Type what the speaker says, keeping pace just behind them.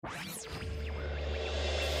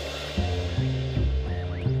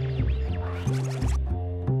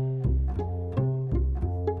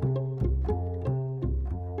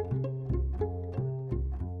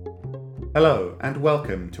Hello, and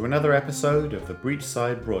welcome to another episode of the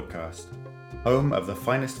Breachside Broadcast, home of the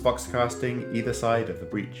finest foxcasting either side of the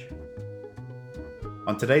breach.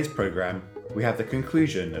 On today's programme, we have the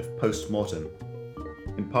conclusion of Post-Mortem.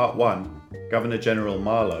 In Part 1, Governor General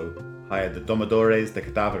Marlowe hired the Domodores de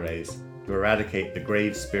Cadaveres to eradicate the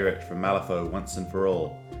grave spirit from Malifaux once and for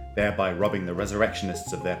all, thereby robbing the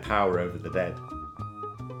Resurrectionists of their power over the dead.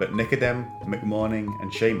 But Nicodem, McMorning,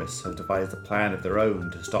 and Seamus have devised a plan of their own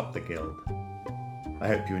to stop the guild. I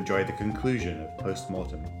hope you enjoy the conclusion of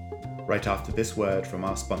Post-Mortem, right after this word from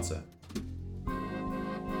our sponsor.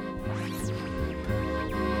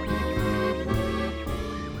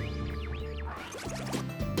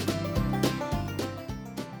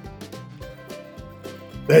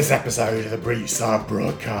 This episode of the Breachside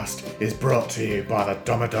Broadcast is brought to you by the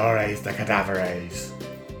Domodores de Cadaveres.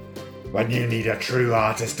 When you need a true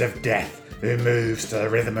artist of death who moves to the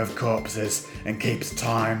rhythm of corpses and keeps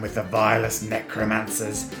time with the vilest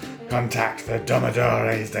necromancers, contact the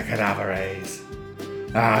Domodores de Cadaveres.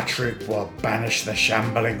 Our troupe will banish the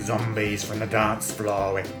shambling zombies from the dance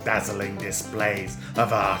floor with dazzling displays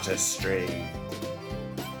of artistry.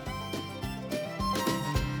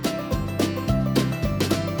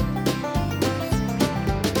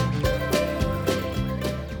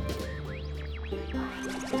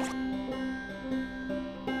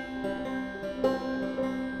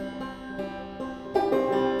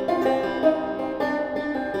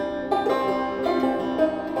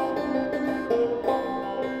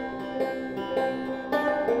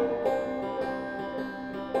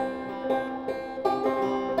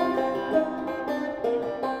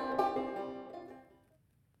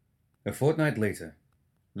 A fortnight later,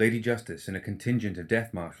 Lady Justice and a contingent of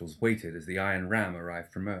death marshals waited as the Iron Ram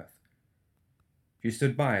arrived from Earth. She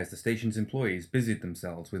stood by as the station's employees busied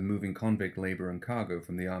themselves with moving convict labor and cargo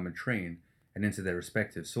from the armored train and into their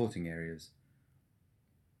respective sorting areas.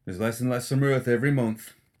 "There's less and less from Earth every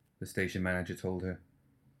month," the station manager told her.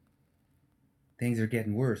 "Things are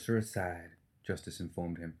getting worse Earthside," Justice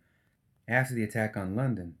informed him. "After the attack on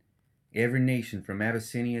London, every nation from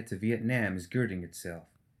Abyssinia to Vietnam is girding itself.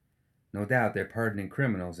 No doubt they're pardoning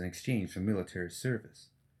criminals in exchange for military service."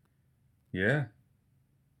 "Yeah?"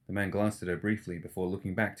 The man glanced at her briefly before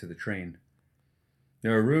looking back to the train.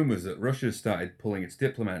 "There are rumors that Russia's started pulling its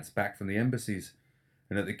diplomats back from the embassies,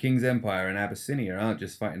 and that the King's Empire and Abyssinia aren't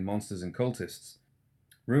just fighting monsters and cultists.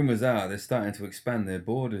 Rumors are they're starting to expand their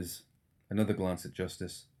borders." Another glance at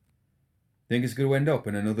Justice. "Think it's going to end up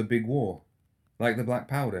in another big war, like the Black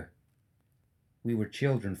Powder?" "We were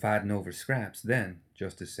children fighting over scraps then,"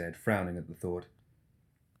 Justice said, frowning at the thought.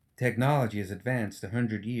 "Technology has advanced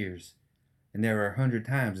 100 years, and there are 100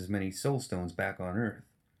 times as many soulstones back on Earth.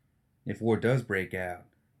 If war does break out,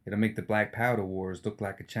 it'll make the Black Powder Wars look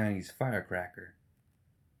like a Chinese firecracker."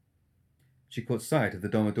 She caught sight of the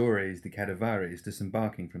Domodores de Cadaveres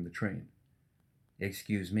disembarking from the train.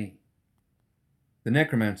 "Excuse me." The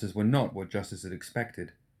necromancers were not what Justice had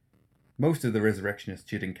expected. Most of the resurrectionists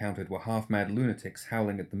she had encountered were half-mad lunatics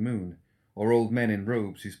howling at the moon, or old men in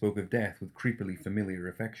robes who spoke of death with creepily familiar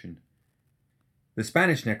affection. The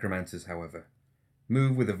Spanish necromancers, however,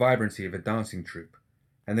 moved with the vibrancy of a dancing troupe,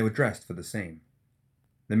 and they were dressed for the same.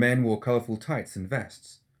 The men wore colourful tights and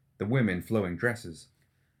vests, the women flowing dresses.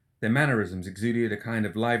 Their mannerisms exuded a kind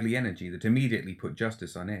of lively energy that immediately put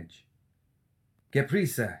Justice on edge. "Que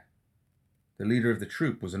prisa!" The leader of the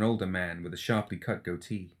troupe was an older man with a sharply cut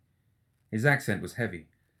goatee. His accent was heavy,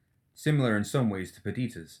 similar in some ways to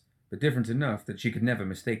Perdita's, but different enough that she could never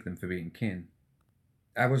mistake them for being kin.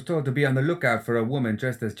 "I was told to be on the lookout for a woman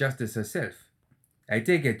dressed as Justice herself. I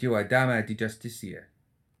take it you are Dama de Justicia."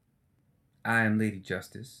 "I am Lady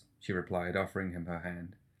Justice," she replied, offering him her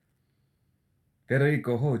hand.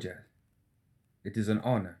 "Federico Hoja. It is an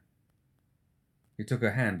honor." He took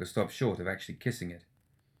her hand but stopped short of actually kissing it.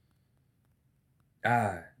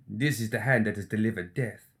 "Ah, this is the hand that has delivered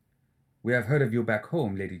death. We have heard of you back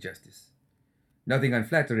home, Lady Justice. Nothing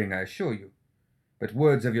unflattering, I assure you, but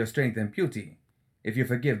words of your strength and beauty, if you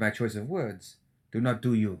forgive my choice of words, do not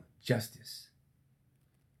do you justice."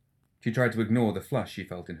 She tried to ignore the flush she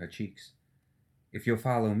felt in her cheeks. "If you'll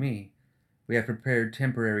follow me, we have prepared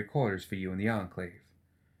temporary quarters for you in the Enclave.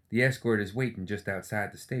 The escort is waiting just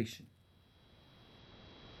outside the station."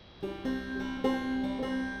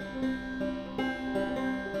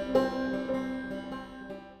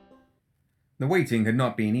 The waiting had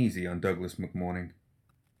not been easy on Douglas McMorning.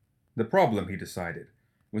 The problem, he decided,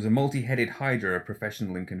 was a multi-headed hydra of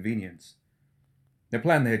professional inconvenience. The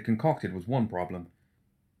plan they had concocted was one problem.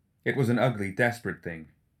 It was an ugly, desperate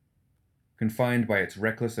thing, confined by its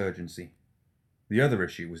reckless urgency. The other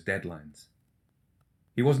issue was deadlines.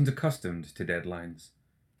 He wasn't accustomed to deadlines.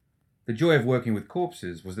 The joy of working with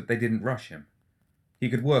corpses was that they didn't rush him. He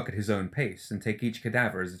could work at his own pace and take each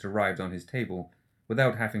cadaver as it arrived on his table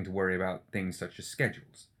without having to worry about things such as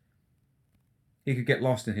schedules. He could get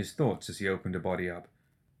lost in his thoughts as he opened a body up,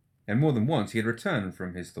 and more than once he had returned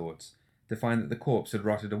from his thoughts to find that the corpse had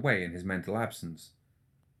rotted away in his mental absence.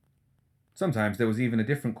 Sometimes there was even a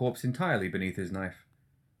different corpse entirely beneath his knife.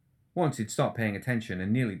 Once he'd stopped paying attention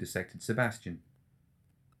and nearly dissected Sebastian.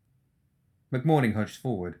 McMorning hunched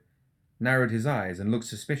forward, narrowed his eyes, and looked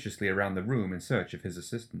suspiciously around the room in search of his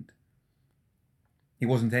assistant. He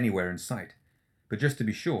wasn't anywhere in sight, but just to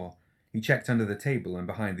be sure, he checked under the table and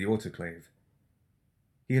behind the autoclave.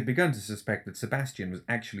 He had begun to suspect that Sebastian was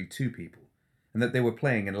actually two people, and that they were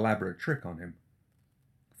playing an elaborate trick on him.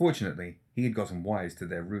 Fortunately, he had gotten wise to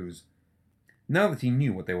their ruse. Now that he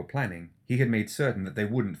knew what they were planning, he had made certain that they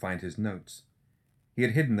wouldn't find his notes. He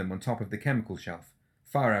had hidden them on top of the chemical shelf,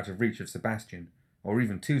 far out of reach of Sebastian, or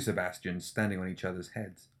even two Sebastians standing on each other's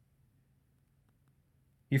heads.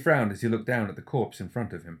 He frowned as he looked down at the corpse in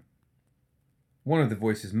front of him. One of the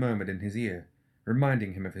voices murmured in his ear,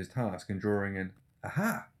 reminding him of his task and drawing an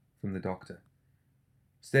 "Aha!" from the doctor.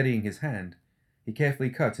 Steadying his hand, he carefully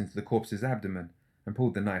cut into the corpse's abdomen and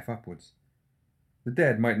pulled the knife upwards. The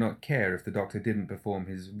dead might not care if the doctor didn't perform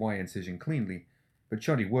his Y-incision cleanly, but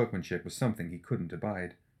shoddy workmanship was something he couldn't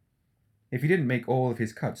abide. If he didn't make all of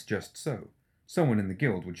his cuts just so, someone in the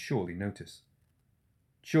guild would surely notice.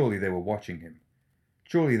 Surely they were watching him.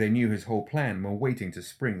 Surely they knew his whole plan and were waiting to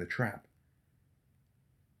spring the trap.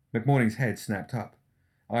 McMorning's head snapped up,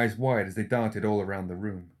 eyes wide as they darted all around the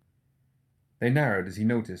room. They narrowed as he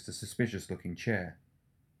noticed a suspicious-looking chair.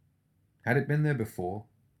 Had it been there before?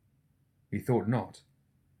 He thought not.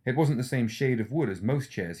 It wasn't the same shade of wood as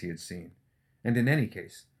most chairs he had seen, and in any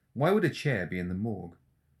case, why would a chair be in the morgue?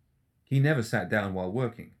 He never sat down while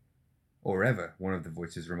working. Or ever, one of the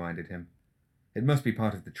voices reminded him. It must be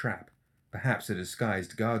part of the trap, perhaps a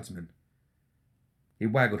disguised guardsman. He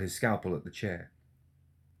waggled his scalpel at the chair.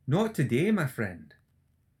 "Not today, my friend."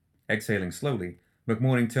 Exhaling slowly,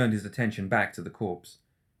 McMorning turned his attention back to the corpse.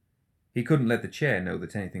 He couldn't let the chair know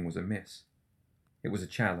that anything was amiss. It was a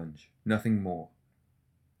challenge, nothing more.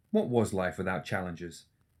 What was life without challenges?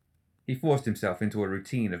 He forced himself into a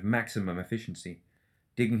routine of maximum efficiency,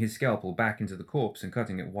 digging his scalpel back into the corpse and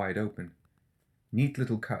cutting it wide open. Neat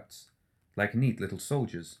little cuts, like neat little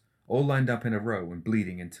soldiers, all lined up in a row and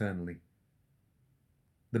bleeding internally.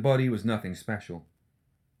 The body was nothing special.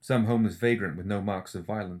 Some homeless vagrant with no marks of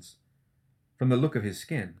violence. From the look of his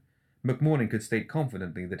skin, McMorning could state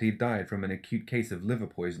confidently that he had died from an acute case of liver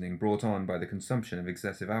poisoning brought on by the consumption of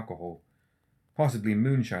excessive alcohol, possibly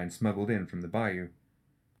moonshine smuggled in from the bayou.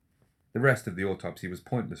 The rest of the autopsy was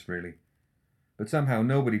pointless, really, but somehow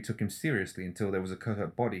nobody took him seriously until there was a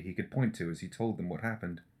cut-up body he could point to as he told them what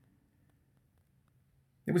happened.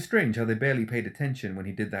 It was strange how they barely paid attention when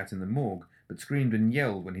he did that in the morgue, but screamed and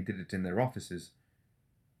yelled when he did it in their offices.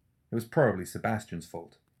 It was probably Sebastian's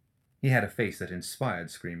fault. He had a face that inspired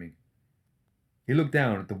screaming. He looked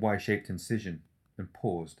down at the Y-shaped incision and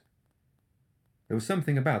paused. There was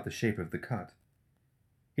something about the shape of the cut.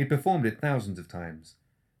 He'd performed it thousands of times,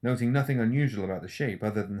 noting nothing unusual about the shape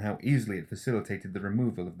other than how easily it facilitated the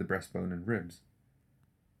removal of the breastbone and ribs.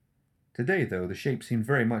 Today, though, the shape seemed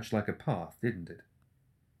very much like a path, didn't it?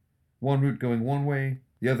 One route going one way,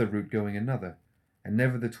 the other route going another, and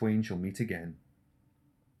never the twain shall meet again.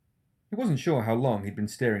 He wasn't sure how long he'd been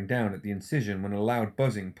staring down at the incision when a loud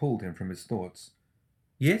buzzing pulled him from his thoughts.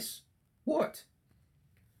 "Yes? What?"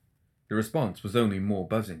 The response was only more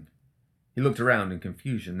buzzing. He looked around in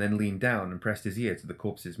confusion, then leaned down and pressed his ear to the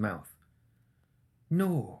corpse's mouth.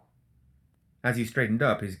 "No." As he straightened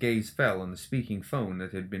up, his gaze fell on the speaking phone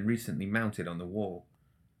that had been recently mounted on the wall.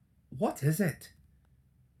 "What is it?"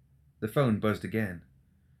 The phone buzzed again.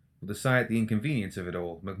 With a sigh at the inconvenience of it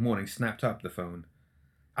all, McMorning snapped up the phone.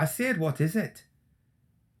 "I said, what is it?"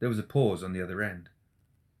 There was a pause on the other end.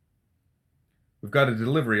 "We've got a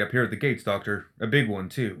delivery up here at the gates, Doctor. A big one,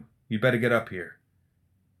 too. You'd better get up here."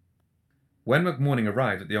 When McMorning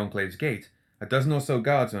arrived at the Enclave's gate, a dozen or so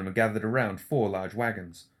guardsmen were gathered around 4 large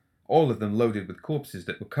wagons, all of them loaded with corpses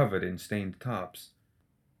that were covered in stained tarps.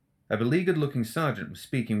 A beleaguered-looking sergeant was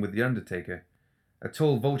speaking with the undertaker, a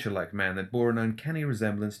tall vulture-like man that bore an uncanny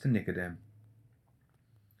resemblance to Nicodem.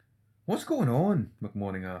 "What's going on?"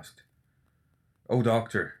 McMorning asked. "Oh,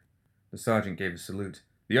 Doctor," the sergeant gave a salute.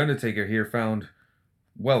 "The undertaker here found,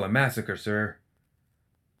 well, a massacre, sir."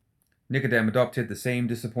 Nicodem adopted the same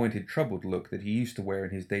disappointed, troubled look that he used to wear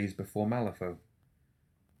in his days before Malifaux.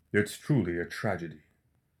 "It's truly a tragedy.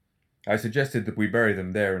 I suggested that we bury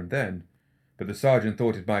them there and then, but the sergeant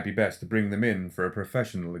thought it might be best to bring them in for a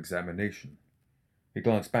professional examination. He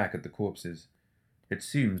glanced back at the corpses. It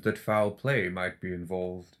seems that foul play might be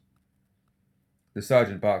involved. The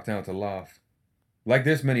sergeant barked out a laugh. Like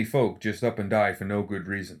this many folk just up and die for no good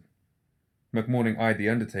reason. McMorning eyed the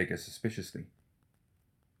undertaker suspiciously.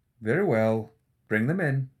 Very well, bring them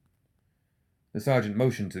in. The sergeant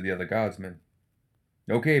motioned to the other guardsmen.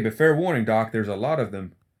 Okay, but fair warning, Doc, there's a lot of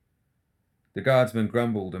them. The guardsmen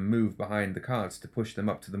grumbled and moved behind the carts to push them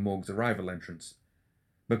up to the morgue's arrival entrance.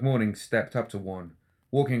 McMorning stepped up to one,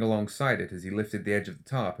 walking alongside it as he lifted the edge of the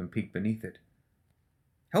tarp and peeked beneath it.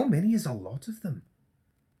 How many is a lot of them?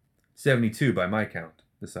 72 by my count,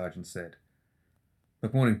 the sergeant said.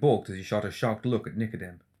 McMorning balked as he shot a shocked look at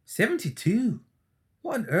Nicodem. 72?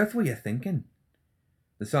 What on earth were you thinking?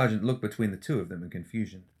 The sergeant looked between the two of them in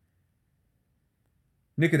confusion.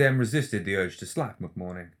 Nicodem resisted the urge to slap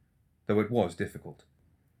McMorning, though it was difficult.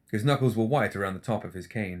 His knuckles were white around the top of his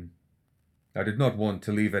cane. I did not want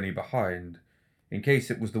to leave any behind, in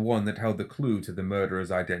case it was the one that held the clue to the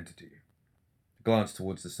murderer's identity. He glanced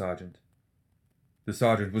towards the sergeant. The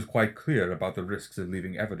sergeant was quite clear about the risks of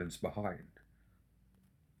leaving evidence behind.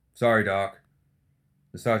 Sorry, Doc.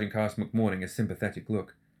 The sergeant cast McMorning a sympathetic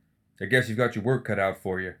look. I guess you've got your work cut out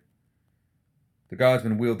for you. The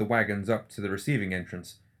guardsmen wheeled the wagons up to the receiving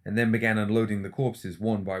entrance and then began unloading the corpses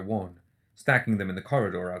one by one, stacking them in the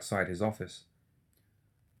corridor outside his office.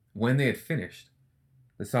 When they had finished,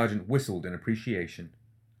 the sergeant whistled in appreciation.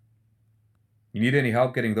 You need any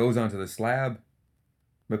help getting those onto the slab?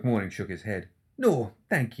 McMorning shook his head. No,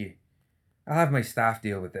 thank you. I'll have my staff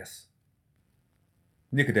deal with this.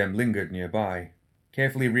 Nicodem lingered nearby,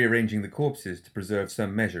 carefully rearranging the corpses to preserve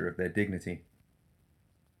some measure of their dignity.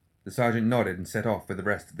 The sergeant nodded and set off for the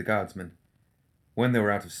rest of the guardsmen. When they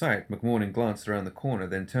were out of sight, McMorning glanced around the corner,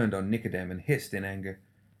 then turned on Nicodem and hissed in anger.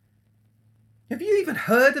 Have you even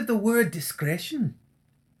heard of the word discretion?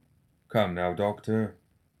 Come now, Doctor.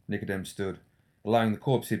 Nicodem stood, allowing the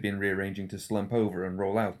corpse he'd been rearranging to slump over and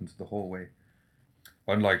roll out into the hallway.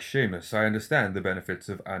 Unlike Seamus, I understand the benefits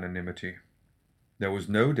of anonymity. There was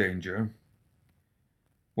no danger.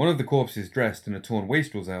 One of the corpses, dressed in a torn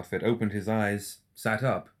wastrel's outfit, opened his eyes, sat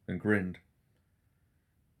up, and grinned.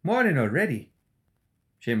 Morning already.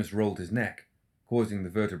 Seamus rolled his neck, causing the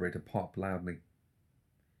vertebrae to pop loudly.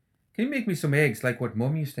 Can you make me some eggs like what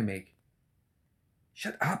Mum used to make?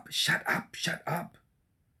 Shut up, shut up, shut up.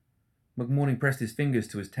 McMorning pressed his fingers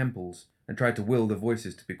to his temples and tried to will the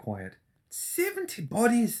voices to be quiet. 70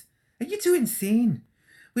 bodies! Are you two insane?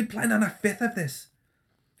 We'd planned on a fifth of this.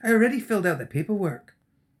 I already filled out the paperwork.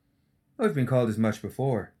 I've been called as much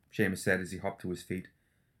before, Seamus said as he hopped to his feet.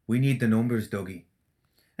 We need the numbers, Dougie.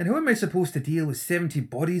 And how am I supposed to deal with 70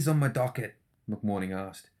 bodies on my docket? McMorning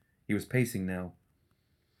asked. He was pacing now.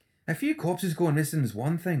 A few corpses going missing is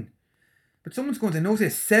one thing, but someone's going to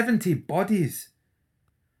notice 70 bodies.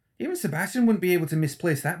 Even Sebastian wouldn't be able to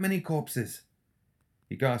misplace that many corpses.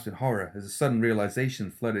 He gasped in horror as a sudden realization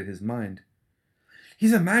flooded his mind.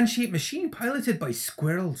 He's a man-shaped machine piloted by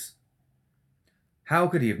squirrels. How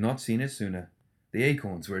could he have not seen it sooner? The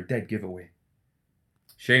acorns were a dead giveaway.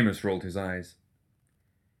 Seamus rolled his eyes.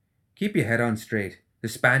 Keep your head on straight. The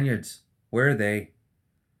Spaniards. Where are they?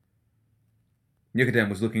 Nicodem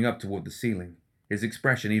was looking up toward the ceiling, his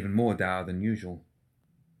expression even more dour than usual.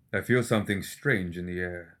 I feel something strange in the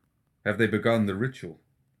air. Have they begun the ritual?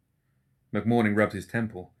 McMorning rubbed his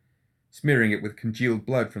temple, smearing it with congealed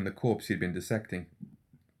blood from the corpse he'd been dissecting.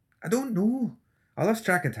 I don't know. I lost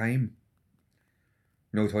track of time.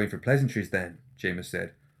 No time for pleasantries then, Seamus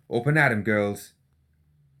said. Open at 'em, girls.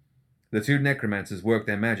 The two necromancers worked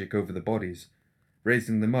their magic over the bodies,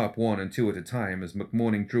 raising them up one and two at a time as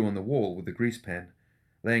McMorning drew on the wall with the grease pen,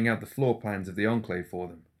 laying out the floor plans of the enclave for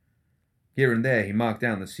them. Here and there he marked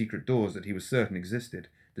down the secret doors that he was certain existed,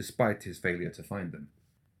 despite his failure to find them.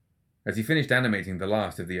 As he finished animating the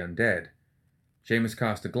last of the undead, Seamus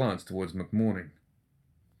cast a glance towards McMorning.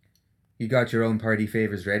 You got your own party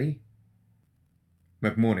favours ready?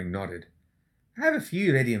 McMorning nodded. I have a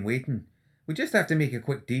few ready and waiting. We just have to make a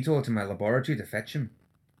quick detour to my laboratory to fetch him.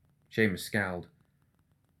 Seamus scowled.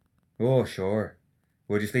 Oh, sure.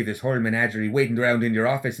 We'll just leave this whole menagerie waiting around in your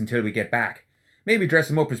office until we get back. Maybe dress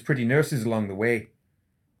them up as pretty nurses along the way.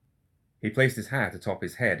 He placed his hat atop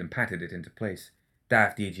his head and patted it into place.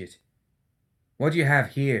 Daft idiot. What do you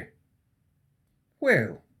have here?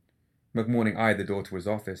 Well, McMorning eyed the door to his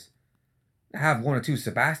office. I have one or two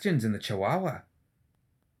Sebastians in the Chihuahua.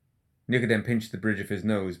 Nicodem pinched the bridge of his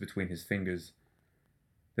nose between his fingers.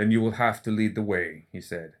 Then you will have to lead the way, he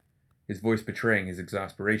said, his voice betraying his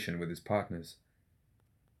exasperation with his partners.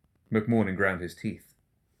 McMorning ground his teeth.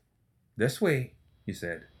 "This way," he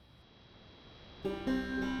said.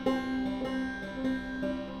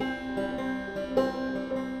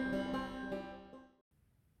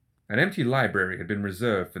 An empty library had been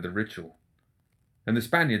reserved for the ritual, and the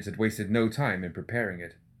Spaniards had wasted no time in preparing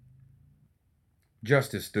it.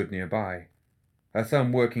 Justice stood nearby, her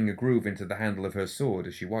thumb working a groove into the handle of her sword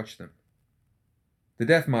as she watched them. The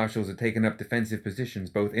death marshals had taken up defensive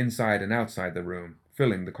positions both inside and outside the room,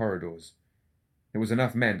 filling the corridors. It was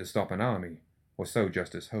enough men to stop an army, or so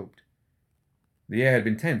Justice hoped. The air had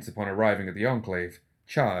been tense upon arriving at the Enclave,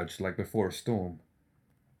 charged like before a storm.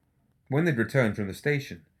 When they'd returned from the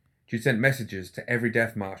station, she'd sent messages to every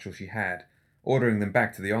death marshal she had, ordering them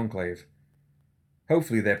back to the Enclave.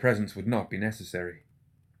 Hopefully their presence would not be necessary.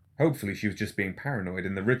 Hopefully she was just being paranoid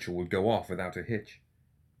and the ritual would go off without a hitch.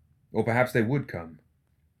 Or perhaps they would come.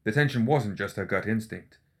 The tension wasn't just her gut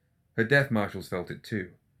instinct. Her death marshals felt it too.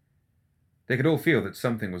 They could all feel that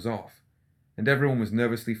something was off, and everyone was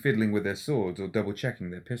nervously fiddling with their swords or double-checking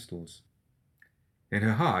their pistols. In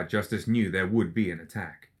her heart, Justice knew there would be an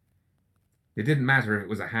attack. It didn't matter if it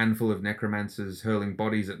was a handful of necromancers hurling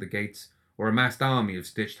bodies at the gates, or a massed army of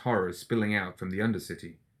stitched horrors spilling out from the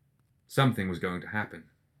Undercity. Something was going to happen,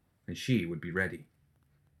 and she would be ready.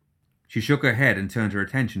 She shook her head and turned her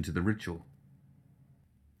attention to the ritual.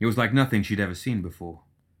 It was like nothing she'd ever seen before.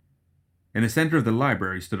 In the center of the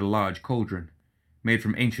library stood a large cauldron, made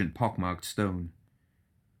from ancient pockmarked stone.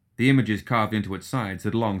 The images carved into its sides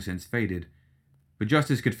had long since faded, but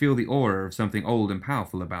Justice could feel the aura of something old and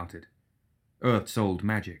powerful about it. Earth's old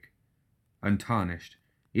magic, untarnished,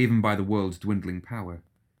 even by the world's dwindling power.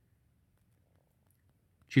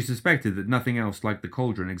 She suspected that nothing else like the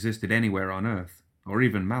cauldron existed anywhere on Earth, or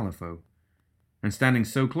even Malifaux, and standing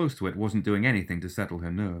so close to it wasn't doing anything to settle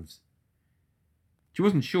her nerves. She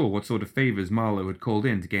wasn't sure what sort of favors Marlowe had called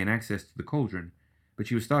in to gain access to the cauldron, but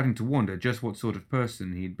she was starting to wonder just what sort of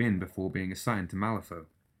person he'd been before being assigned to Malifaux.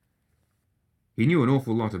 He knew an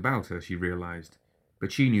awful lot about her, she realized,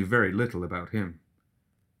 but she knew very little about him.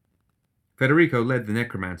 Federico led the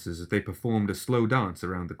necromancers as they performed a slow dance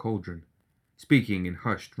around the cauldron, speaking in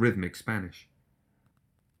hushed, rhythmic Spanish.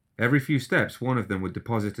 Every few steps, one of them would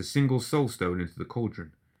deposit a single soul stone into the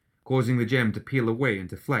cauldron, causing the gem to peel away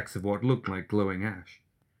into flecks of what looked like glowing ash.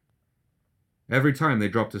 Every time they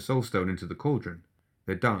dropped a soul stone into the cauldron,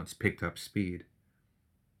 their dance picked up speed.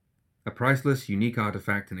 A priceless, unique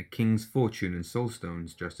artifact in a king's fortune in soul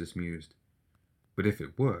stones, Justice mused. But if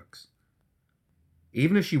it works...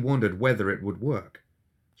 Even as she wondered whether it would work,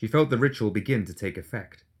 she felt the ritual begin to take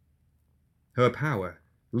effect. Her power,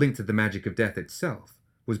 linked to the magic of death itself,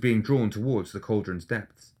 was being drawn towards the cauldron's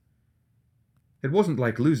depths. It wasn't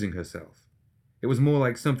like losing herself. It was more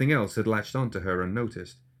like something else had latched onto her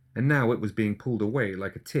unnoticed, and now it was being pulled away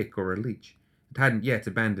like a tick or a leech that hadn't yet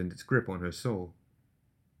abandoned its grip on her soul.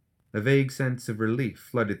 A vague sense of relief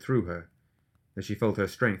flooded through her as she felt her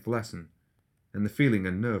strength lessen, and the feeling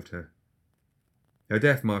unnerved her. Her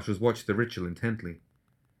death marshals watched the ritual intently,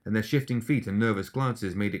 and their shifting feet and nervous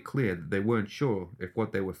glances made it clear that they weren't sure if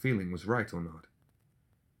what they were feeling was right or not.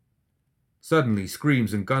 Suddenly,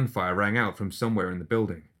 screams and gunfire rang out from somewhere in the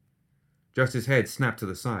building. Justice's head snapped to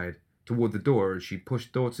the side, toward the door as she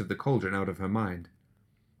pushed thoughts of the cauldron out of her mind.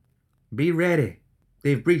 "Be ready.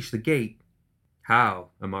 They've breached the gate." "How?"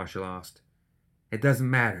 a marshal asked. "It doesn't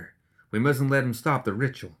matter. We mustn't let them stop the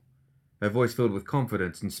ritual." Her voice filled with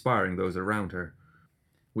confidence, inspiring those around her.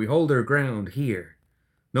 "We hold our ground here.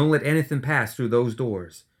 Don't let anything pass through those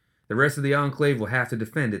doors. The rest of the Enclave will have to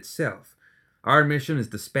defend itself. Our mission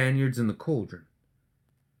is the Spaniards and the cauldron."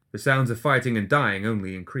 The sounds of fighting and dying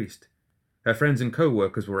only increased. Her friends and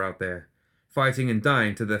co-workers were out there, fighting and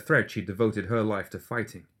dying to the threat she'd devoted her life to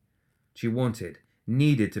fighting. She wanted,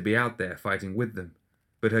 needed to be out there fighting with them,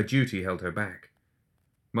 but her duty held her back.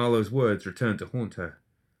 Marlowe's words returned to haunt her.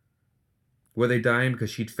 Were they dying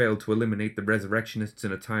because she'd failed to eliminate the resurrectionists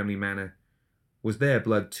in a timely manner? Was their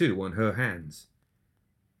blood too on her hands?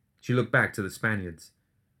 She looked back to the Spaniards.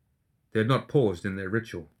 They had not paused in their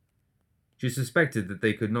ritual. She suspected that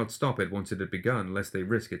they could not stop it once it had begun, lest they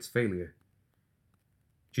risk its failure.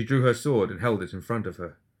 She drew her sword and held it in front of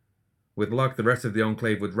her. With luck, the rest of the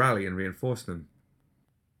Enclave would rally and reinforce them.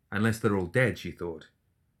 Unless they're all dead, she thought.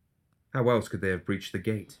 How else could they have breached the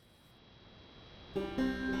gate?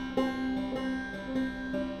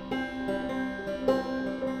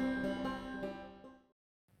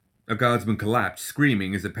 A guardsman collapsed,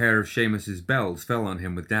 screaming as a pair of Seamus's bells fell on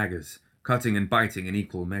him with daggers, cutting and biting in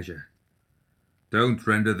equal measure. "Don't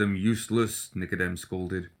render them useless," Nicodem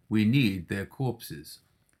scolded. "We need their corpses."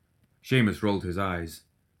 Seamus rolled his eyes.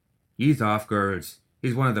 "He's off, girls.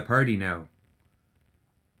 He's one of the party now."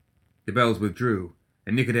 The bells withdrew,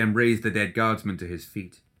 and Nicodem raised the dead guardsman to his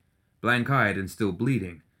feet. Blank-eyed and still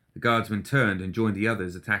bleeding, the guardsman turned and joined the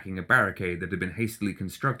others attacking a barricade that had been hastily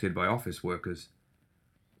constructed by office workers.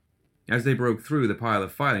 As they broke through the pile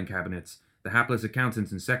of filing cabinets, the hapless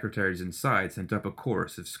accountants and secretaries inside sent up a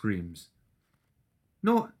chorus of screams.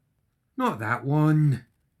 Not that one!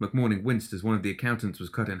 McMorning winced as one of the accountants was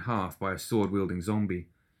cut in half by a sword-wielding zombie.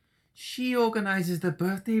 She organizes the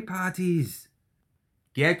birthday parties.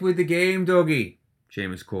 Get with the game, doggy,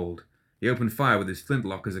 Seamus called. He opened fire with his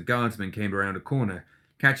flintlock as a guardsman came around a corner,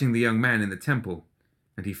 catching the young man in the temple,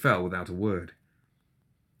 and he fell without a word.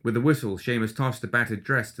 With a whistle, Seamus tossed the battered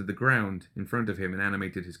dress to the ground in front of him and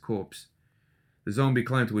animated his corpse. The zombie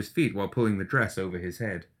climbed to his feet while pulling the dress over his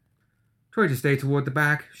head. Try to stay toward the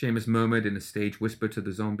back, Seamus murmured in a stage whisper to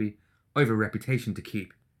the zombie. I've a reputation to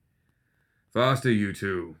keep. Faster, you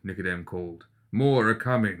two, Nicodem called. More are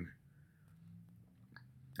coming.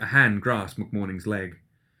 A hand grasped McMorning's leg.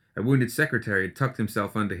 A wounded secretary had tucked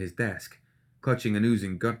himself under his desk, clutching an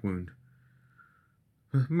oozing gut wound.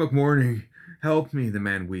 McMorning, help me, the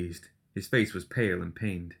man wheezed. His face was pale and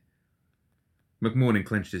pained. McMorning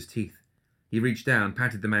clenched his teeth. He reached down,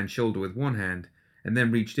 patted the man's shoulder with one hand, and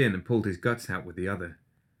then reached in and pulled his guts out with the other.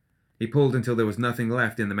 He pulled until there was nothing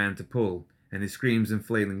left in the man to pull, and his screams and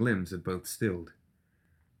flailing limbs had both stilled.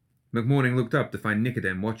 McMorning looked up to find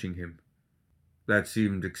Nicodem watching him. That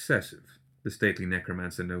seemed excessive, the stately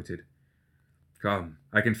necromancer noted. Come,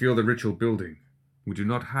 I can feel the ritual building. We do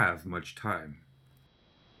not have much time.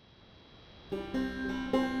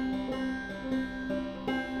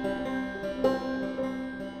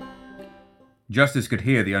 Justice could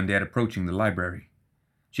hear the undead approaching the library.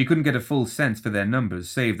 She couldn't get a full sense for their numbers,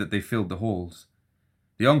 save that they filled the halls.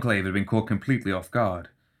 The Enclave had been caught completely off guard,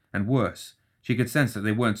 and worse, she could sense that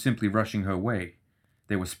they weren't simply rushing her way.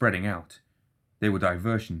 They were spreading out. They were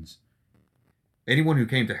diversions. Anyone who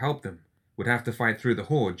came to help them would have to fight through the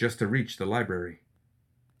horde just to reach the library.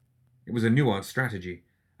 It was a nuanced strategy,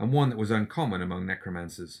 and one that was uncommon among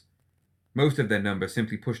necromancers. Most of their number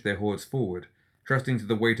simply pushed their hordes forward, trusting to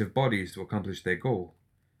the weight of bodies to accomplish their goal.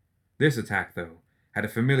 This attack, though, had a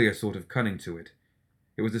familiar sort of cunning to it.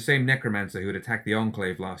 It was the same necromancer who had attacked the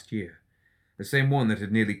Enclave last year, the same one that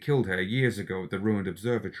had nearly killed her years ago at the ruined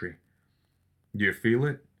observatory. Do you feel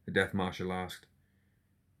it? The Death Marshal asked.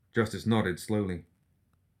 Justice nodded slowly.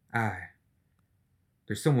 Aye.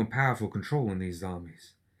 There's someone powerful controlling these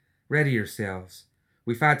armies. Ready yourselves.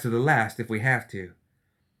 We fight to the last if we have to.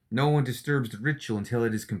 No one disturbs the ritual until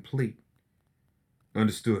it is complete.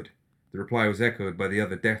 Understood. The reply was echoed by the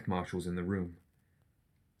other Death Marshals in the room.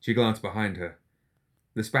 She glanced behind her.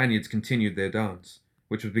 The Spaniards continued their dance,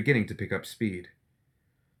 which was beginning to pick up speed.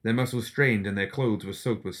 Their muscles strained and their clothes were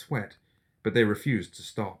soaked with sweat, but they refused to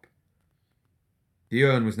stop. The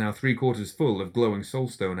urn was now 3/4 full of glowing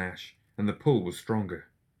soulstone ash, and the pull was stronger.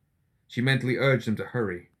 She mentally urged them to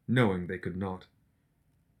hurry, knowing they could not.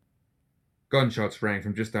 Gunshots rang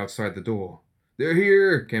from just outside the door. They're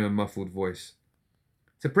here, came a muffled voice.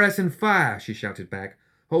 Suppressing fire, she shouted back.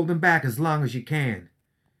 Hold them back as long as you can.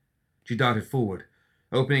 She darted forward,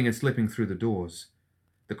 opening and slipping through the doors.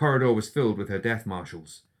 The corridor was filled with her Death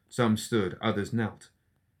Marshals. Some stood, others knelt.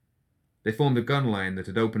 They formed a gun line that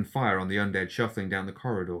had opened fire on the undead shuffling down the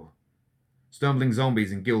corridor. Stumbling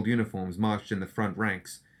zombies in guild uniforms marched in the front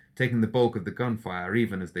ranks, taking the bulk of the gunfire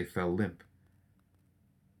even as they fell limp.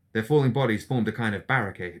 Their falling bodies formed a kind of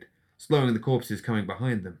barricade, slowing the corpses coming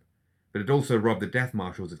behind them, but it also robbed the Death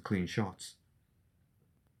Marshals of clean shots.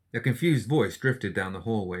 A confused voice drifted down the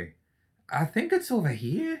hallway. I think it's over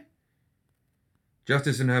here.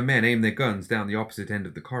 Justice and her men aimed their guns down the opposite end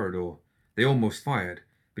of the corridor. They almost fired,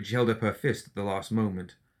 but she held up her fist at the last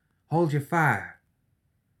moment. Hold your fire.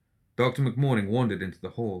 Dr. McMorning wandered into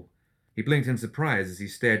the hall. He blinked in surprise as he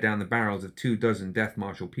stared down the barrels of 24 Death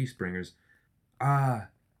Marshal Peacebringers.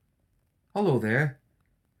 Hello there.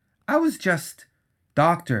 I was just...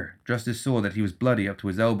 Doctor, Justice saw that he was bloody up to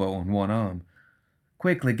his elbow on one arm.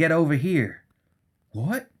 Quickly, get over here.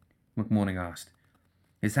 What? McMorning asked.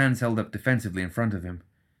 His hands held up defensively in front of him.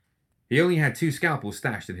 He only had 2 scalpels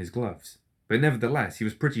stashed in his gloves, but nevertheless he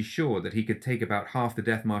was pretty sure that he could take about half the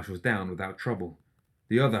Death Marshals down without trouble.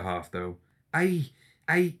 The other half, though... I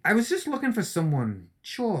was just looking for someone.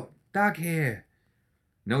 Short, dark hair.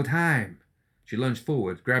 No time. She lunged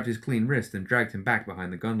forward, grabbed his clean wrist, and dragged him back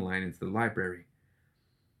behind the gun line into the library.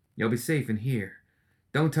 You'll be safe in here.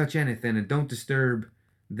 Don't touch anything and don't disturb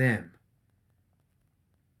them.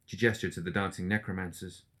 She gestured to the dancing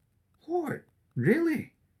necromancers. What?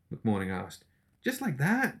 Really? McMorning asked. Just like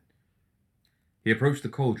that? He approached the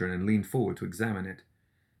cauldron and leaned forward to examine it.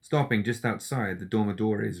 stopping just outside the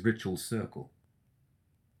Domadore's ritual circle.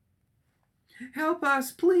 "Help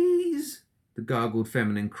us, please!" The gargled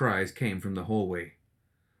feminine cries came from the hallway.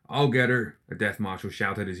 "I'll get her," a death marshal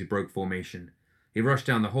shouted as he broke formation. He rushed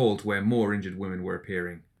down the hall to where more injured women were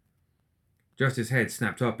appearing. Justice's head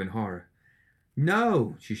snapped up in horror.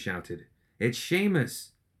 "No!" she shouted. "It's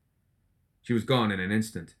Seamus!" She was gone in an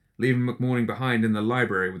instant, leaving McMorning behind in the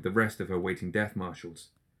library with the rest of her waiting death marshals.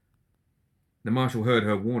 The marshal heard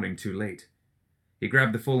her warning too late. He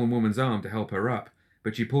grabbed the fallen woman's arm to help her up,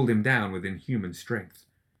 but she pulled him down with inhuman strength.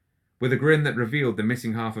 With a grin that revealed the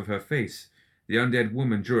missing half of her face, the undead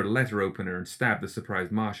woman drew a letter opener and stabbed the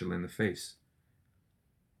surprised marshal in the face.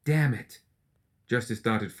 "Damn it!" Justice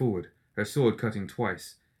darted forward, her sword cutting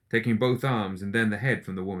twice, taking both arms and then the head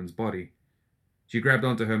from the woman's body. She grabbed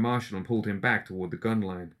onto her marshal and pulled him back toward the gun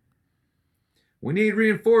line. "We need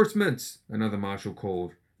reinforcements," another marshal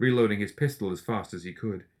called, reloading his pistol as fast as he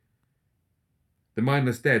could. The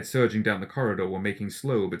mindless dead surging down the corridor were making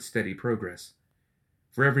slow but steady progress.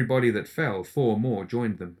 For every body that fell, 4 more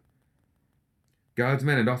joined them.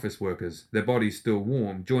 Guardsmen and office workers, their bodies still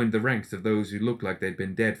warm, joined the ranks of those who looked like they'd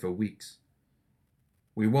been dead for weeks.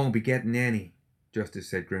 "We won't be getting any," Justice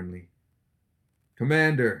said grimly.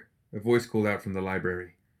 "Commander!" a voice called out from the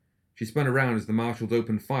library. She spun around as the marshals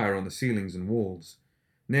opened fire on the ceilings and walls.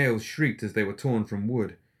 Nails shrieked as they were torn from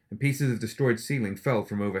wood, and pieces of destroyed ceiling fell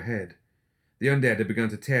from overhead. The undead had begun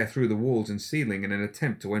to tear through the walls and ceiling in an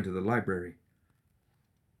attempt to enter the library.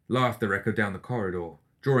 Laughter echoed down the corridor,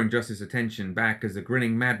 drawing Justice's attention back as a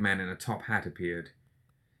grinning madman in a top hat appeared.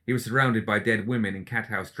 He was surrounded by dead women in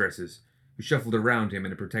cathouse dresses, who shuffled around him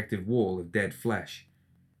in a protective wall of dead flesh.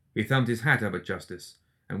 He thumped his hat up at Justice,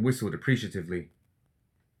 and whistled appreciatively.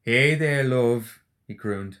 "Hey there, love," he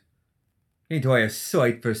crooned. "Ain't I a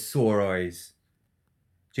sight for sore eyes?"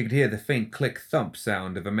 She could hear the faint click-thump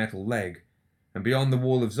sound of a metal leg, and beyond the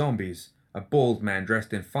wall of zombies, a bald man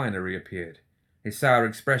dressed in finery appeared, his sour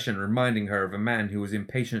expression reminding her of a man who was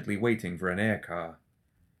impatiently waiting for an air car.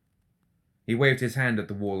 He waved his hand at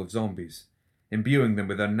the wall of zombies, imbuing them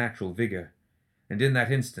with unnatural vigor, and in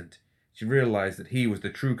that instant, she realized that he was the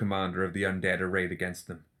true commander of the undead arrayed against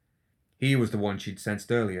them. He was the one she'd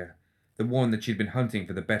sensed earlier, the one that she'd been hunting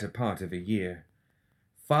for the better part of a year.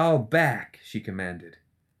 "Fall back," she commanded.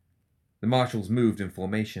 The marshals moved in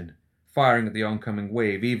formation, firing at the oncoming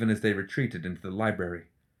wave even as they retreated into the library.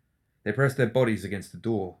 They pressed their bodies against the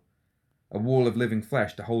door, a wall of living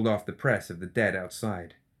flesh to hold off the press of the dead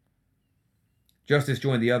outside. Justice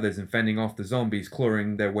joined the others in fending off the zombies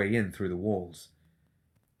clawing their way in through the walls.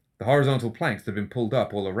 The horizontal planks had been pulled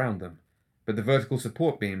up all around them, but the vertical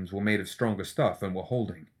support beams were made of stronger stuff and were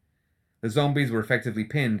holding. The zombies were effectively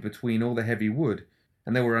pinned between all the heavy wood,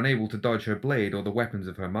 and they were unable to dodge her blade or the weapons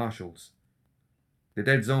of her marshals. The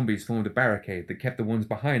dead zombies formed a barricade that kept the ones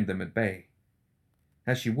behind them at bay.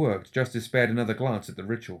 As she worked, Justice spared another glance at the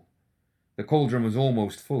ritual. The cauldron was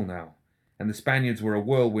almost full now, and the Spaniards were a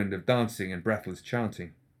whirlwind of dancing and breathless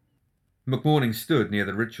chanting. McMorning stood near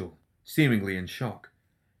the ritual, seemingly in shock.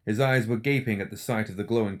 His eyes were gaping at the sight of the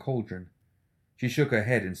glowing cauldron. She shook her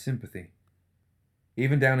head in sympathy.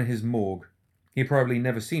 Even down in his morgue, he'd probably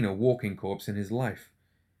never seen a walking corpse in his life.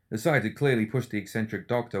 The sight had clearly pushed the eccentric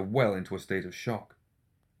doctor well into a state of shock.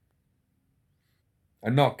 A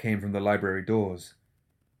knock came from the library doors.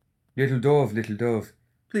 Little dove,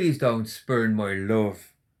 please don't spurn my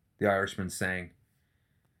love," the Irishman sang.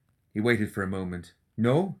 He waited for a moment.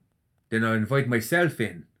 "No? Then I'll invite myself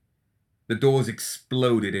in." The doors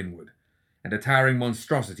exploded inward, and a towering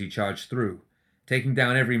monstrosity charged through, taking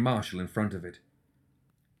down every marshal in front of it.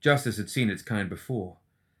 Justice had seen its kind before,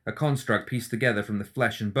 a construct pieced together from the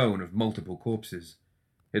flesh and bone of multiple corpses.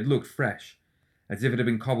 It looked fresh, as if it had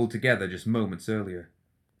been cobbled together just moments earlier.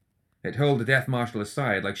 It hurled the death marshal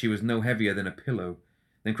aside like she was no heavier than a pillow,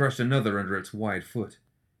 then crushed another under its wide foot.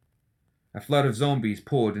 A flood of zombies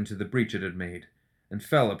poured into the breach it had made, and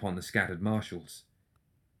fell upon the scattered marshals.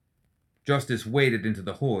 Justice waded into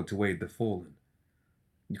the horde to aid the fallen.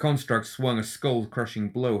 The construct swung a skull-crushing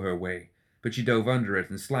blow her way, but she dove under it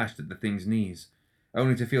and slashed at the thing's knees,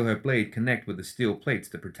 only to feel her blade connect with the steel plates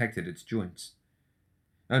that protected its joints.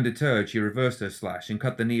 Undeterred, she reversed her slash and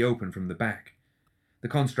cut the knee open from the back. The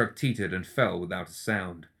construct teetered and fell without a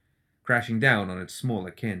sound, crashing down on its smaller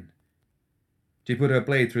kin. She put her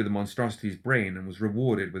blade through the monstrosity's brain and was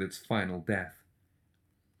rewarded with its final death.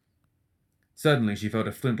 Suddenly she felt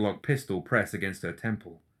a flintlock pistol press against her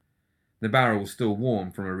temple. The barrel was still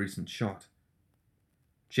warm from a recent shot.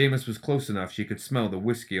 Seamus was close enough she could smell the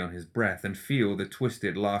whiskey on his breath and feel the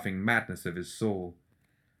twisted, laughing madness of his soul.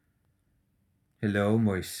 "Hello,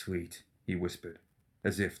 my sweet," he whispered.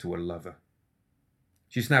 as if to a lover.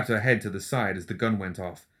 She snapped her head to the side as the gun went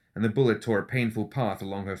off, and the bullet tore a painful path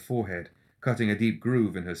along her forehead, cutting a deep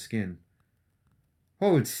groove in her skin.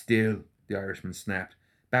 "Hold still," the Irishman snapped,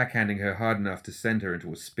 backhanding her hard enough to send her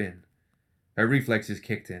into a spin. Her reflexes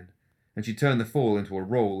kicked in, and she turned the fall into a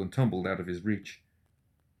roll and tumbled out of his reach.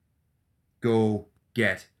 "Go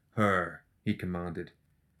get her," he commanded.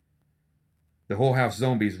 The whorehouse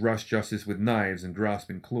zombies rushed Justice with knives and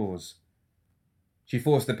grasping claws. She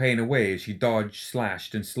forced the pain away as she dodged,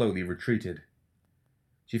 slashed, and slowly retreated.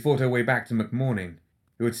 She fought her way back to McMorning,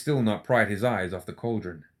 who had still not pried his eyes off the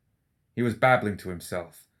cauldron. He was babbling to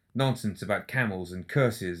himself, nonsense about camels and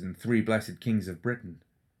curses and 3 blessed kings of Britain.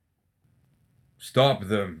 "Stop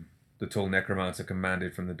them," the tall necromancer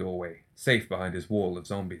commanded from the doorway, safe behind his wall of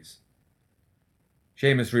zombies.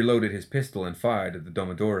 Seamus reloaded his pistol and fired at the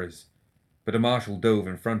Domodores, but a marshal dove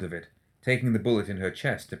in front of it, taking the bullet in her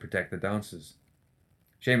chest to protect the dancers.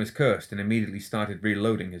 Seamus cursed and immediately started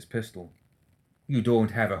reloading his pistol. "You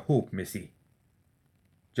don't have a hope, missy."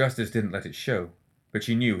 Justice didn't let it show, but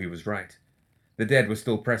she knew he was right. The dead were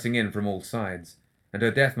still pressing in from all sides, and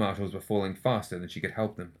her death marshals were falling faster than she could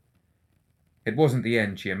help them. It wasn't the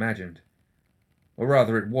end she imagined. Or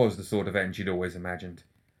rather, it was the sort of end she'd always imagined,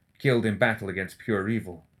 killed in battle against pure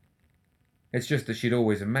evil. It's just that she'd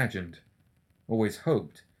always imagined, always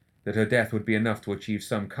hoped, that her death would be enough to achieve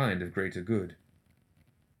some kind of greater good.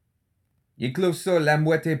 "Incluso la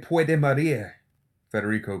muerte puede morir,"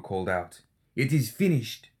 Federico called out. "It is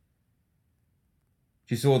finished."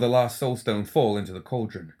 She saw the last soulstone fall into the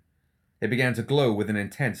cauldron. It began to glow with an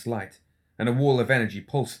intense light, and a wall of energy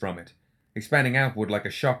pulsed from it, expanding outward like a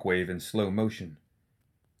shockwave in slow motion.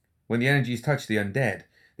 When the energies touched the undead,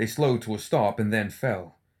 they slowed to a stop and then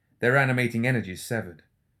fell, their animating energies severed.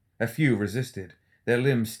 A few resisted, their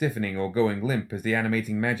limbs stiffening or going limp as the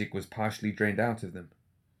animating magic was partially drained out of them.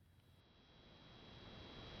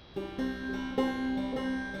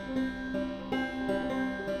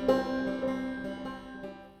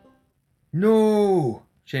 "No!"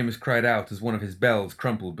 Seamus cried out as one of his bells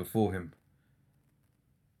crumpled before him.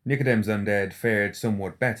 Nicodem's undead fared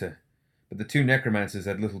somewhat better, but the 2 necromancers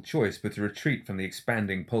had little choice but to retreat from the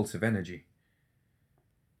expanding pulse of energy.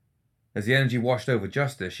 As the energy washed over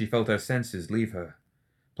Justice, she felt her senses leave her,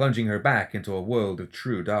 plunging her back into a world of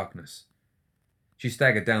true darkness. She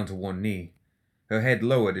staggered down to one knee, her head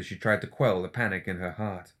lowered as she tried to quell the panic in her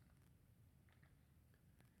heart.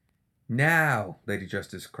 "Now," Lady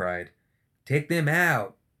Justice cried, "take them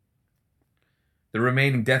out." The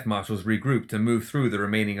remaining death marshals regrouped and moved through the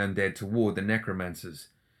remaining undead toward the necromancers,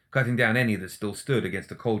 cutting down any that still stood against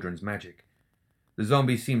the cauldron's magic. The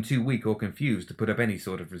zombies seemed too weak or confused to put up any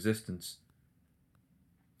sort of resistance.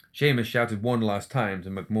 Seamus shouted one last time to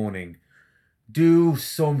McMorning, "Do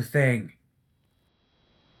something!"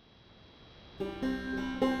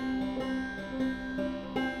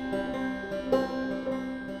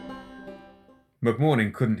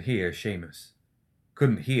 McMorning couldn't hear Seamus,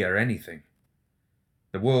 couldn't hear anything.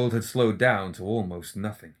 The world had slowed down to almost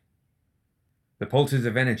nothing. The pulses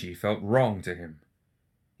of energy felt wrong to him.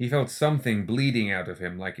 He felt something bleeding out of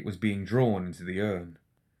him like it was being drawn into the urn.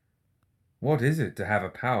 What is it to have a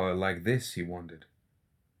power like this, he wondered.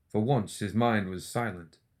 For once his mind was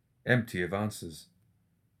silent, empty of answers.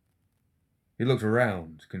 He looked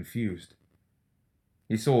around, confused.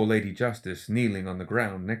 He saw Lady Justice kneeling on the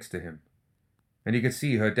ground next to him, and he could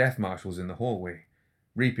see her death marshals in the hallway,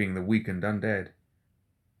 reaping the weakened undead.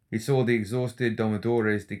 He saw the exhausted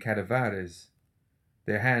Domodores de Cadaveres,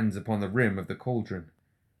 their hands upon the rim of the cauldron,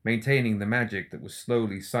 maintaining the magic that was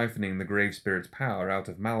slowly siphoning the grave spirit's power out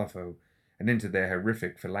of Malifaux and into their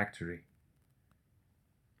horrific phylactery.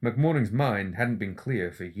 McMorning's mind hadn't been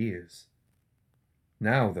clear for years.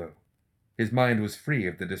 Now, though, his mind was free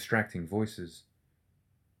of the distracting voices.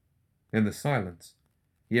 In the silence,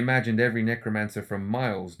 he imagined every necromancer from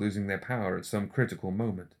miles losing their power at some critical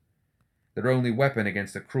moment, their only weapon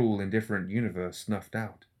against a cruel, indifferent universe snuffed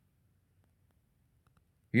out.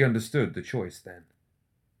 He understood the choice then,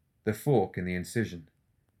 the fork in the incision.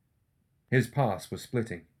 His paths were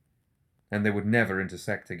splitting, and they would never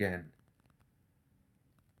intersect again.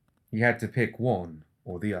 He had to pick one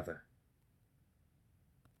or the other.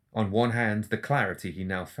 On one hand, the clarity he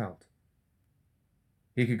now felt.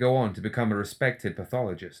 He could go on to become a respected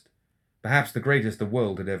pathologist, perhaps the greatest the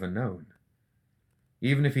world had ever known.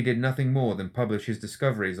 Even if he did nothing more than publish his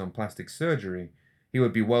discoveries on plastic surgery, he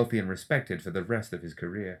would be wealthy and respected for the rest of his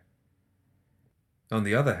career. On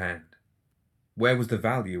the other hand, where was the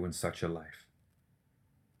value in such a life?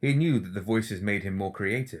 He knew that the voices made him more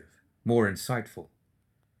creative, more insightful.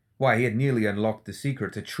 Why, he had nearly unlocked the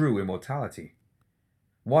secret to true immortality.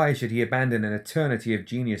 Why should he abandon an eternity of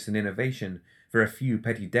genius and innovation for a few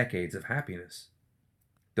petty decades of happiness?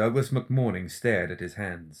 Douglas MacMorning stared at his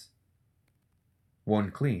hands.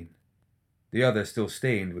 One clean, the other still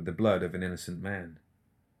stained with the blood of an innocent man.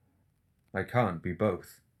 I can't be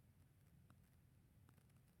both.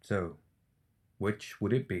 So, which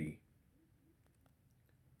would it be?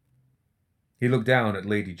 He looked down at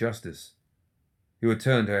Lady Justice, who had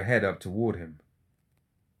turned her head up toward him.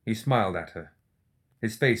 He smiled at her,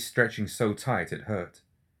 his face stretching so tight it hurt.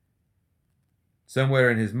 Somewhere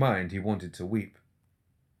in his mind he wanted to weep.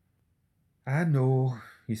 "I know,"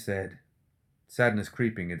 he said, sadness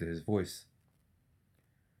creeping into his voice.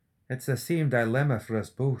 "It's the same dilemma for us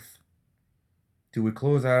both. Do we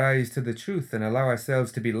close our eyes to the truth and allow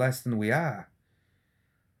ourselves to be less than we are?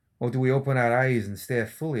 Or do we open our eyes and stare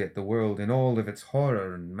fully at the world in all of its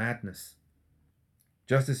horror and madness?"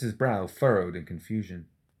 Justice's brow furrowed in confusion.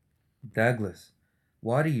 "Douglas,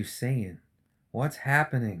 what are you saying? What's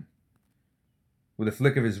happening?" With a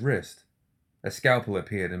flick of his wrist, a scalpel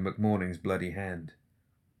appeared in MacMorning's bloody hand.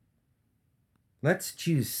 "Let's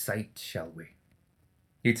choose sight, shall we?"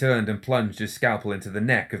 He turned and plunged his scalpel into the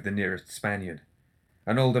neck of the nearest Spaniard,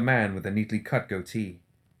 an older man with a neatly cut goatee.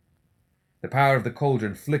 The power of the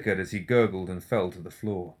cauldron flickered as he gurgled and fell to the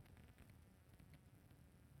floor.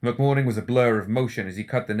 MacMorning was a blur of motion as he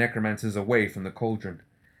cut the necromancers away from the cauldron,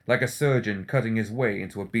 like a surgeon cutting his way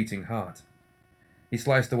into a beating heart. He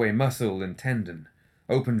sliced away muscle and tendon,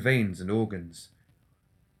 opened veins and organs.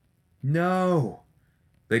 "No!"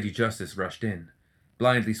 Lady Justice rushed in,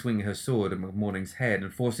 blindly swinging her sword at MacMorning's head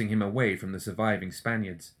and forcing him away from the surviving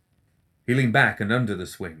Spaniards. He leaned back and under the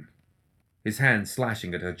swing, his hand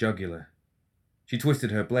slashing at her jugular. She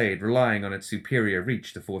twisted her blade, relying on its superior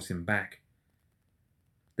reach to force him back.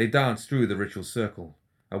 They danced through the ritual circle,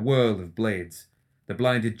 a whirl of blades, the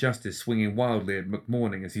blinded Justice swinging wildly at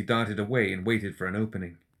MacMorning as he darted away and waited for an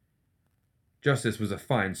opening. Justice was a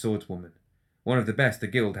fine swordswoman, one of the best the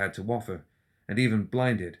guild had to offer, and even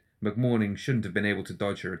blinded, MacMorning shouldn't have been able to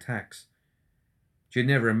dodge her attacks. She had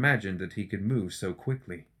never imagined that he could move so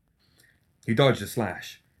quickly. He dodged a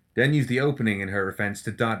slash, then used the opening in her offense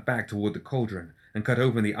to dart back toward the cauldron and cut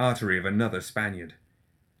open the artery of another Spaniard.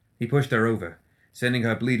 He pushed her over, sending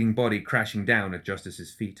her bleeding body crashing down at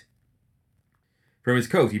Justice's feet. From his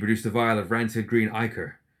coat he produced a vial of rancid green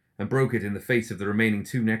ichor and broke it in the face of the remaining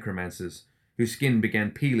two necromancers, whose skin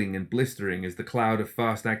began peeling and blistering as the cloud of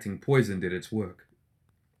fast-acting poison did its work.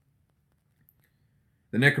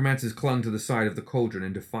 The necromancers clung to the side of the cauldron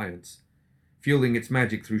in defiance, fueling its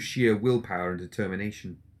magic through sheer willpower and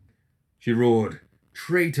determination. She roared,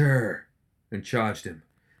 "Traitor!" and charged him,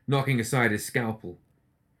 knocking aside his scalpel,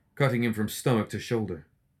 cutting him from stomach to shoulder.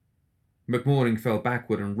 MacMorning fell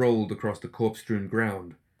backward and rolled across the corpse-strewn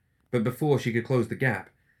ground, but before she could close the gap,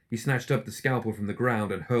 he snatched up the scalpel from the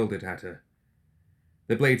ground and hurled it at her.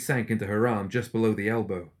 The blade sank into her arm just below the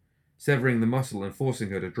elbow, severing the muscle and forcing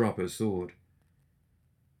her to drop her sword.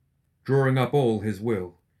 Drawing up all his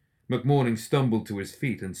will, MacMorning stumbled to his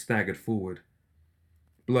feet and staggered forward.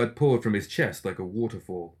 Blood poured from his chest like a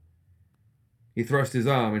waterfall. He thrust his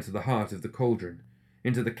arm into the heart of the cauldron,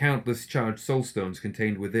 into the countless charged soulstones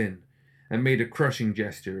contained within, and made a crushing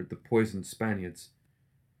gesture at the poisoned Spaniards.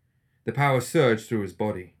 The power surged through his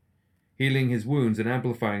body, healing his wounds and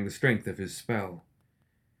amplifying the strength of his spell.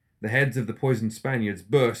 The heads of the poisoned Spaniards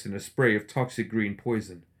burst in a spray of toxic green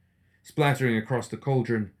poison, splattering across the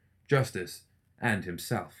cauldron, Justice, and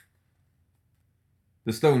himself.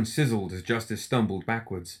 The stone sizzled as Justice stumbled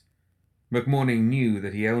backwards. MacMorning knew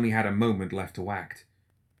that he only had a moment left to act.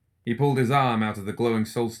 He pulled his arm out of the glowing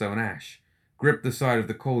soulstone ash, gripped the side of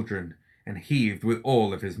the cauldron, and heaved with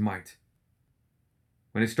all of his might.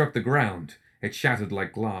 When it struck the ground, it shattered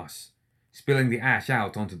like glass, spilling the ash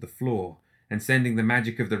out onto the floor and sending the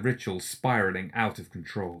magic of the ritual spiraling out of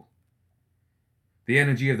control. The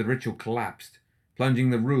energy of the ritual collapsed,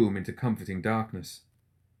 plunging the room into comforting darkness.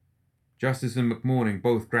 Justice and MacMorning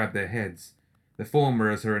both grabbed their heads, the former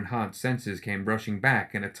as her enhanced senses came rushing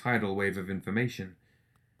back in a tidal wave of information,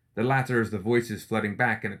 the latter as the voices flooding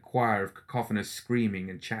back in a choir of cacophonous screaming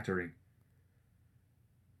and chattering.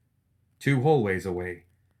 2 hallways away,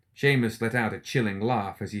 Seamus let out a chilling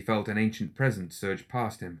laugh as he felt an ancient presence surge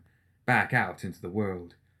past him, back out into the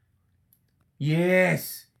world.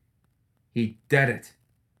 "Yes! He did it!"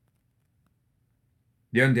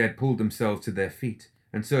 The undead pulled themselves to their feet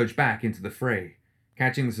and surged back into the fray,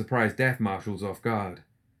 catching the surprised death marshals off guard.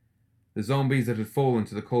 The zombies that had fallen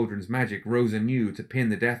to the cauldron's magic rose anew to pin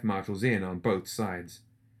the death marshals in on both sides.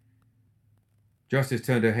 Justice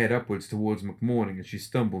turned her head upwards towards MacMorning as she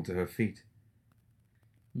stumbled to her feet.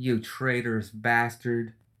 You traitorous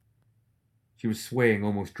bastard. She was swaying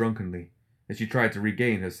almost drunkenly as she tried to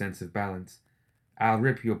regain her sense of balance. I'll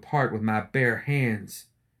rip you apart with my bare hands.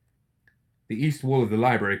 The east wall of the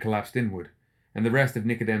library collapsed inward, and the rest of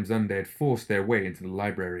Nicodem's undead forced their way into the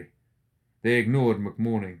library. They ignored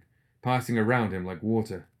McMorning, passing around him like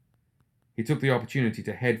water. He took the opportunity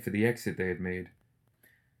to head for the exit they had made.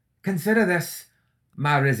 Consider this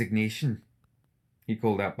my resignation, he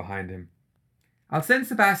called out behind him. I'll send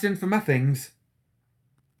Sebastian for my things.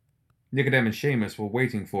 Nicodem and Seamus were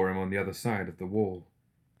waiting for him on the other side of the wall.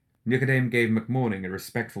 Nicodem gave McMorning a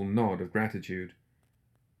respectful nod of gratitude.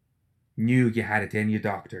 Knew you had it in you,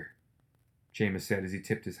 Doctor, Seamus said as he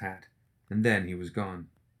tipped his hat, and then he was gone.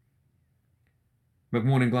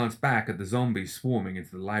 McMorning glanced back at the zombies swarming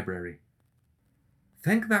into the library.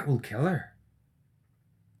 Think that will kill her?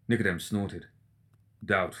 Nicodem snorted.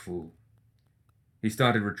 Doubtful. He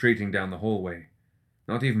started retreating down the hallway,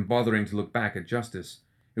 not even bothering to look back at Justice,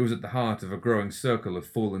 who was at the heart of a growing circle of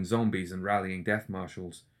fallen zombies and rallying death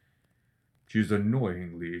marshals. She's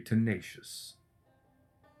annoyingly tenacious.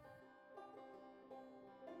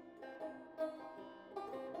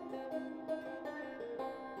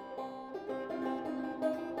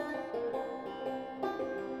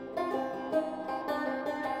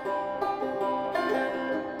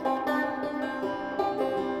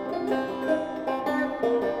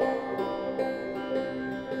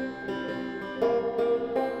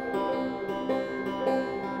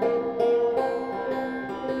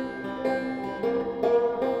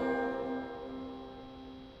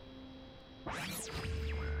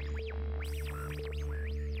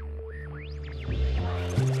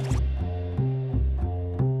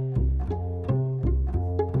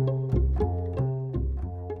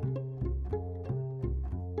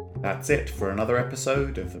 That's it for another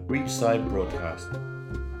episode of the Breachside Broadcast.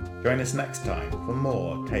 Join us next time for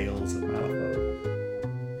more Tales of Malifaux.